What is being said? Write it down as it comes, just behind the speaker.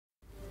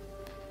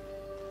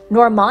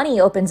Normani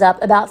opens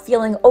up about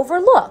feeling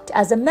overlooked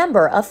as a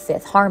member of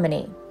Fifth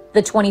Harmony.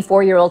 The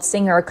 24-year-old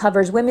singer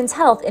covers women's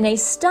health in a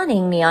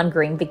stunning neon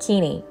green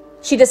bikini.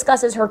 She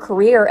discusses her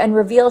career and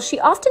reveals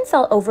she often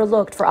felt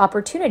overlooked for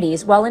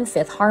opportunities while in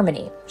Fifth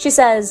Harmony. She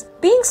says,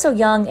 "Being so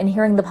young and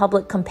hearing the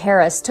public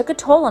compare us took a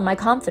toll on my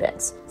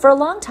confidence. For a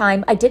long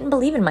time, I didn't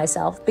believe in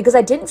myself because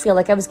I didn't feel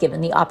like I was given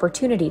the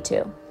opportunity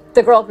to."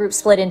 The girl group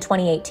split in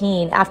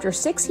 2018 after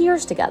 6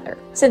 years together.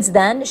 Since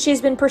then, she's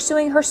been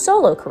pursuing her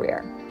solo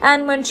career.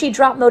 And when she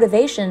dropped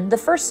Motivation, the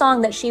first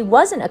song that she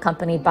wasn't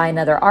accompanied by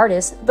another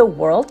artist, the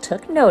world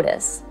took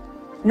notice.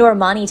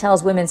 Normani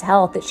tells Women's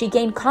Health that she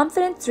gained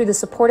confidence through the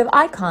supportive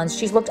icons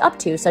she's looked up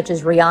to, such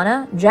as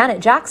Rihanna, Janet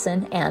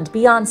Jackson, and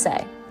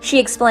Beyoncé. She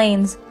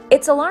explains,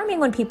 "It's alarming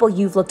when people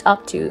you've looked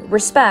up to,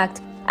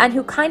 respect, and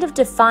who kind of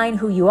define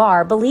who you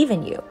are believe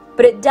in you,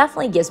 but it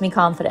definitely gives me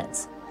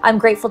confidence. I'm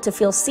grateful to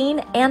feel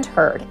seen and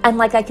heard, and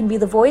like I can be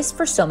the voice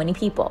for so many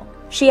people."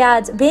 She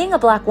adds, "Being a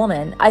Black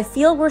woman, I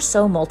feel we're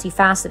so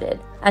multifaceted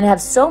and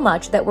have so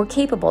much that we're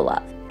capable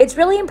of. It's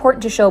really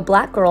important to show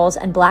Black girls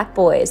and Black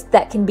boys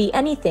that can be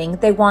anything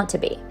they want to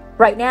be."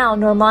 Right now,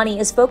 Normani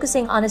is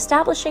focusing on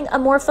establishing a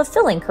more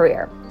fulfilling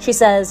career. She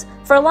says,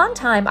 "For a long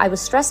time, I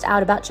was stressed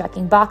out about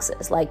checking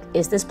boxes like,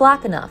 is this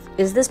Black enough?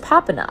 Is this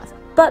pop enough?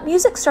 But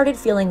music started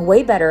feeling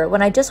way better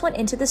when I just went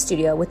into the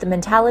studio with the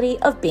mentality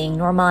of being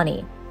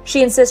Normani."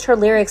 She insists her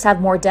lyrics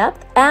have more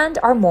depth and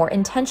are more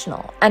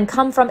intentional and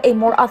come from a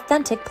more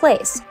authentic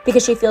place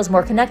because she feels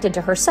more connected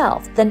to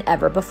herself than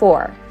ever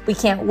before. We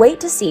can't wait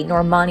to see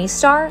Normani's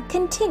star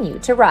continue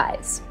to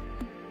rise.